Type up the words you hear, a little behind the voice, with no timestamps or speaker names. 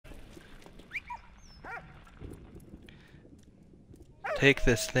Take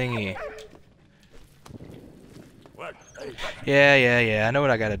this thingy. Yeah. I know what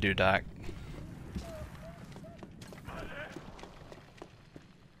I gotta do, Doc.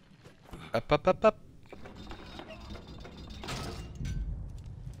 Up.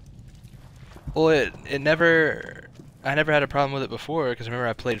 Well, it never... I never had a problem with it before, because remember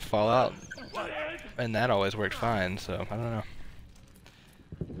I played Fallout, and that always worked fine, so I don't know.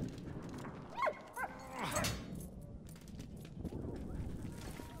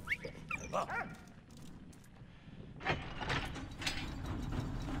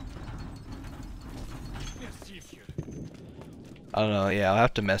 I don't know, yeah, I'll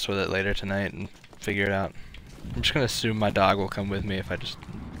have to mess with it later tonight and figure it out. I'm just gonna assume my dog will come with me if I just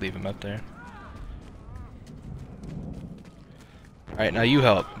leave him up there. Alright, now you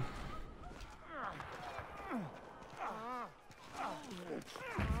help.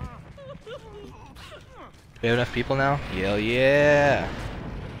 Do we have enough people now? Hell yeah!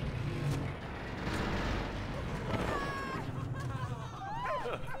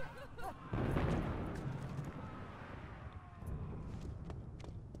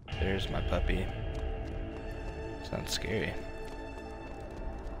 There's my puppy. Sounds scary.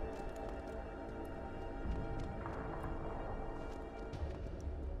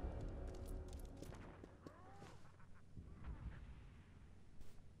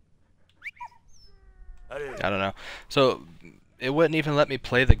 I don't know. So, it wouldn't even let me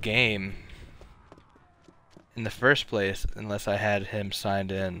play the game in the first place unless I had him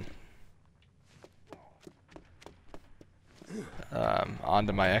signed in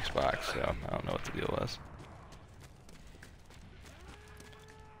onto my Xbox, so I don't know what the deal was.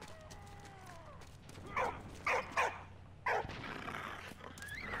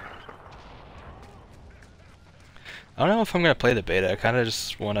 I don't know if I'm going to play the beta. I kind of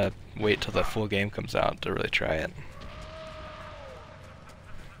just want to wait till the full game comes out to really try it.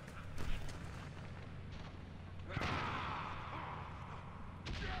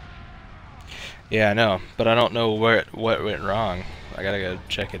 Yeah, I know, but I don't know what went wrong. I gotta go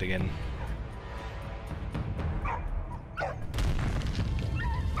check it again.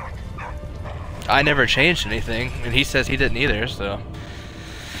 I never changed anything, and he says he didn't either, so...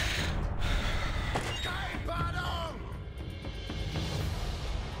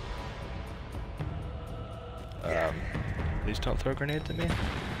 Please don't throw grenades at me.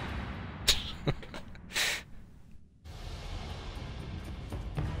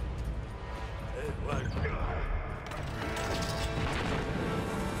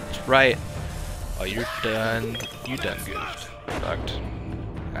 That's right. Oh, you're done. You done goofed. Fucked.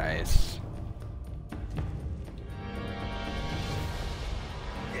 Nice.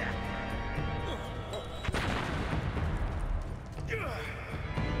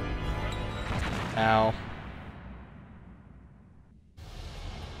 Ow.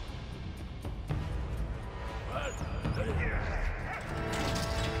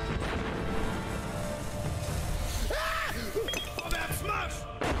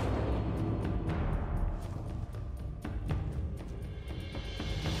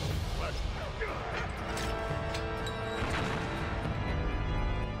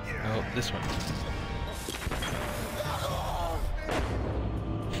 Oh, this one.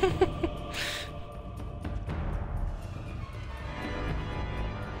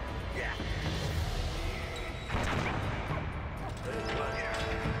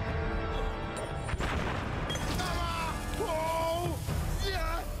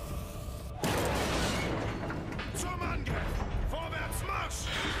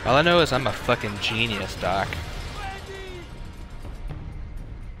 All I know is I'm a fucking genius, Doc.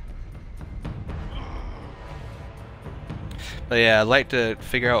 But yeah, I'd like to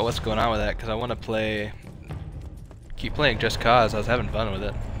figure out what's going on with that, because I want to keep playing Just Cause. I was having fun with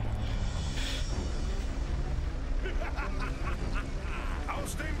it.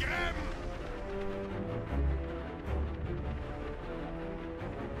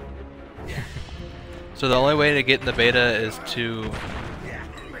 So the only way to get in the beta is to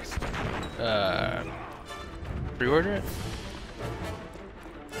pre-order it?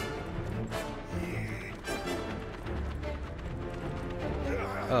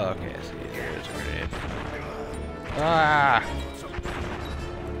 Oh, okay, I see. There's a grenade. Ah!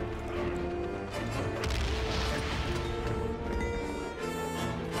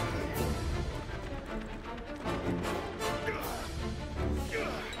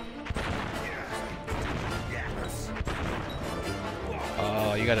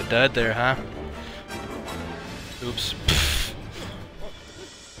 Oh, you got a dud there, huh? Oops.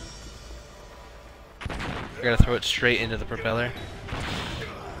 I gotta throw it straight into the propeller.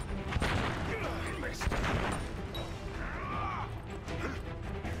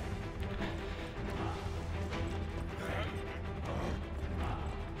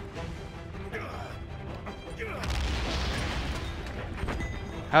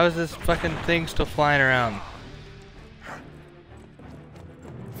 How is this fucking thing still flying around?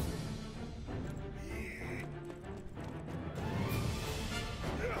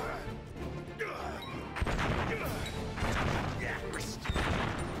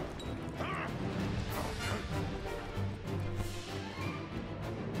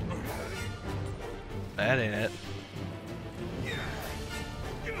 That ain't it.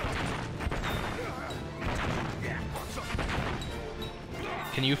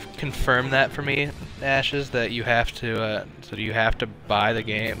 Can you confirm that for me, Ashes? That you have to, so you have to buy the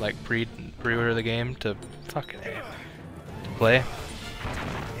game, like pre-order the game to fucking to play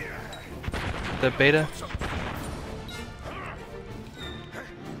the beta?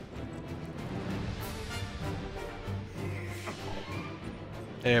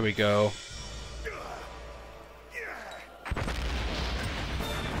 There we go.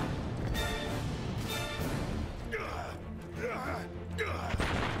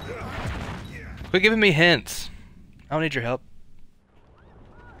 Quit giving me hints. I don't need your help.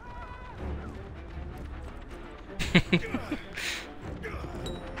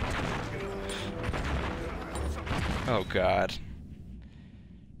 Oh God.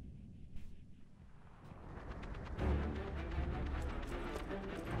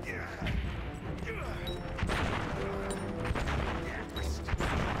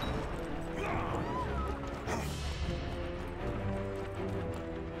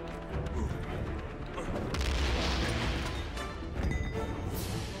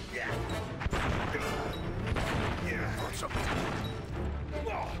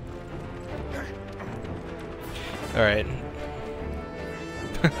 Alright.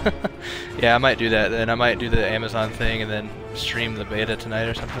 Yeah, I might do that then. I might do the Amazon thing and then stream the beta tonight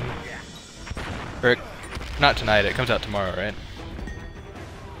or something. Or, not tonight, it comes out tomorrow, right?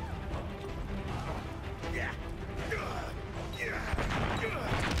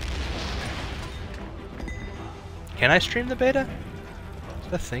 Can I stream the beta?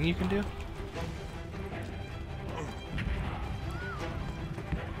 Is that a thing you can do?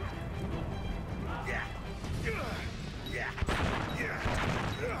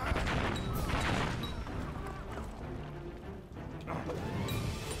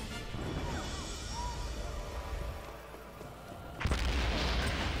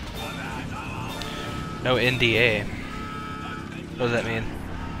 No NDA. What does that mean?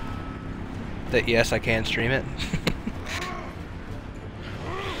 That yes, I can stream it?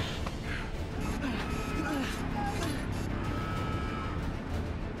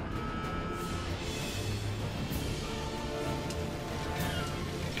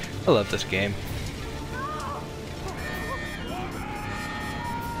 I love this game.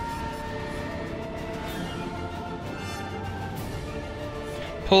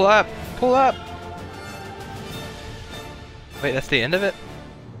 Pull up! Pull up! Wait, that's the end of it?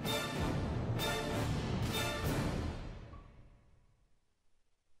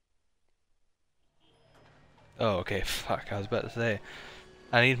 Oh, okay, fuck, I was about to say.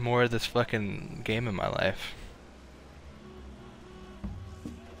 I need more of this fucking game in my life.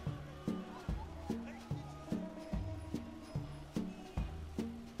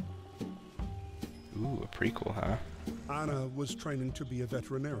 Ooh, a prequel, huh? Anna was training to be a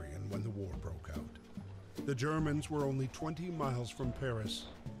veterinarian when the war broke out. The Germans were only 20 miles from Paris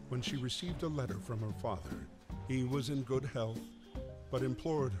when she received a letter from her father. He was in good health, but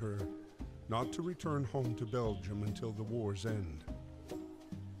implored her not to return home to Belgium until the war's end.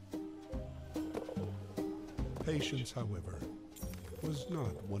 Patience, however, was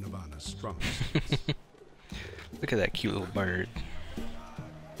not one of Anna's strong suits. Look at that cute little bird.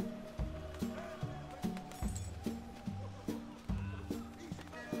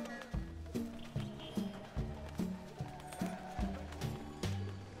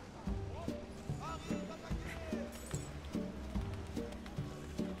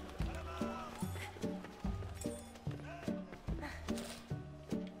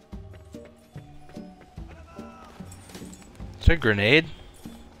 Is there a grenade?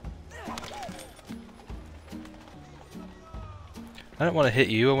 I don't want to hit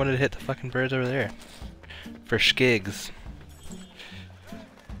you, I wanted to hit the fucking birds over there. For skigs.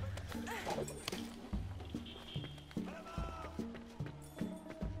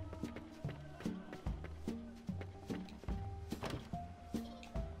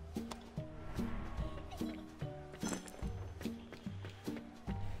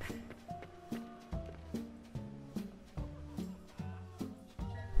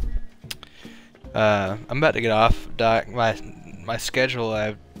 I'm about to get off, Doc. My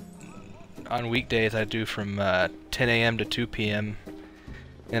schedule, on weekdays I do from 10 a.m. to 2 p.m.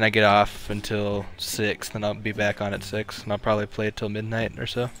 And I get off until 6, then I'll be back on at 6, and I'll probably play till midnight or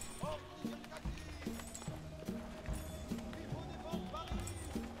so.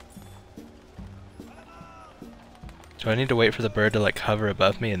 Do I need to wait for the bird to like hover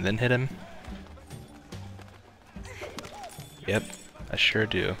above me and then hit him? Yep, I sure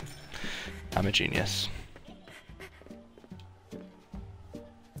do. I'm a genius.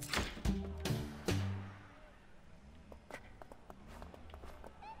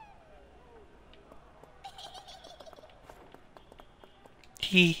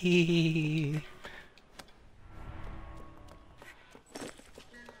 Hee hee hee.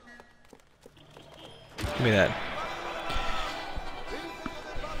 Give me that.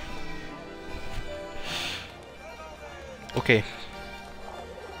 Okay.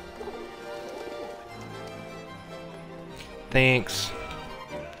 Thanks.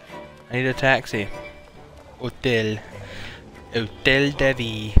 I need a taxi. Hotel. Hotel de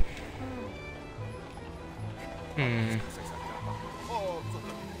vie.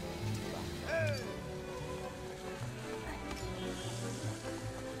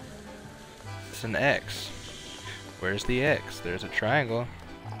 It's an X. Where's the X? There's a triangle.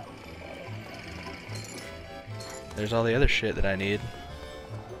 There's all the other shit that I need.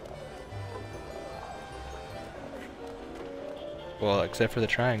 Well, except for the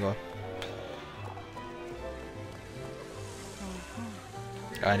triangle.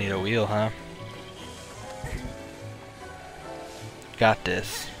 I need a wheel, huh? Got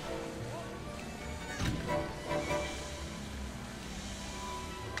this.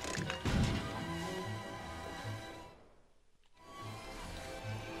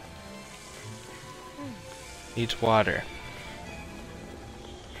 Needs water.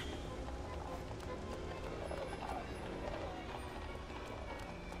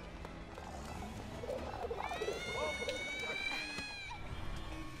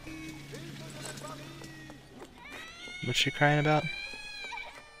 What's she crying about?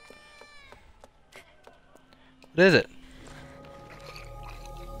 What is it?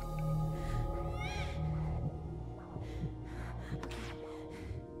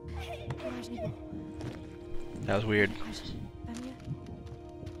 That was weird.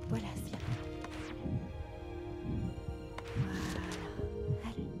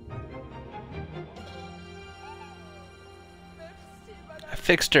 I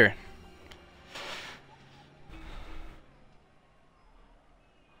fixed her.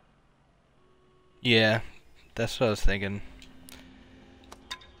 Yeah, that's what I was thinking.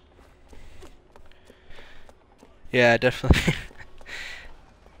 Yeah, definitely.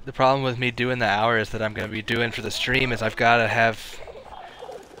 The problem with me doing the hours that I'm going to be doing for the stream is I've got to have,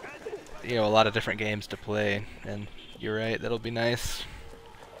 you know, a lot of different games to play, and you're right, that'll be nice.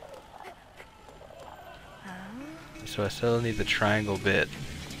 So I still need the triangle bit.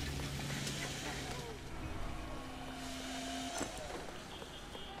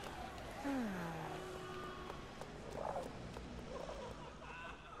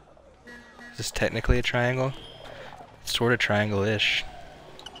 Is this technically a triangle? It's sort of triangle-ish.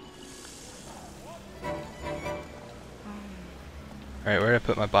 Alright, where did I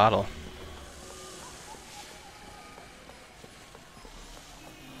put my bottle?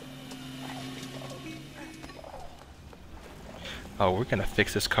 Oh, we're gonna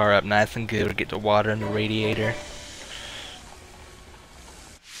fix this car up nice and good. Get the water in the radiator.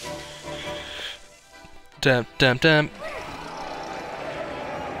 Dump, dump, dump.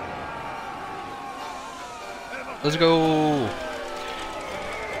 Let's go!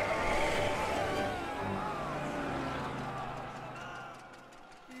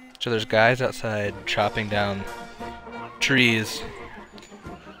 So there's guys outside chopping down trees,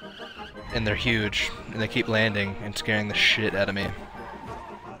 and they're huge, and they keep landing and scaring the shit out of me.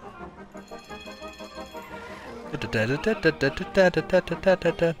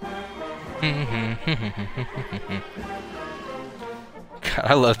 God,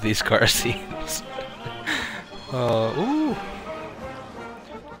 I love these car scenes. Ooh.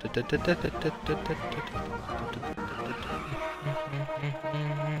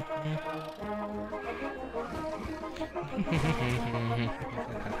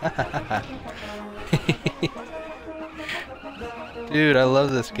 Dude, I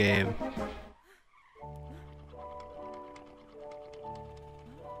love this game.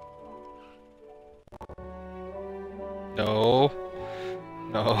 No.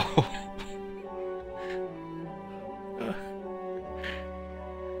 No.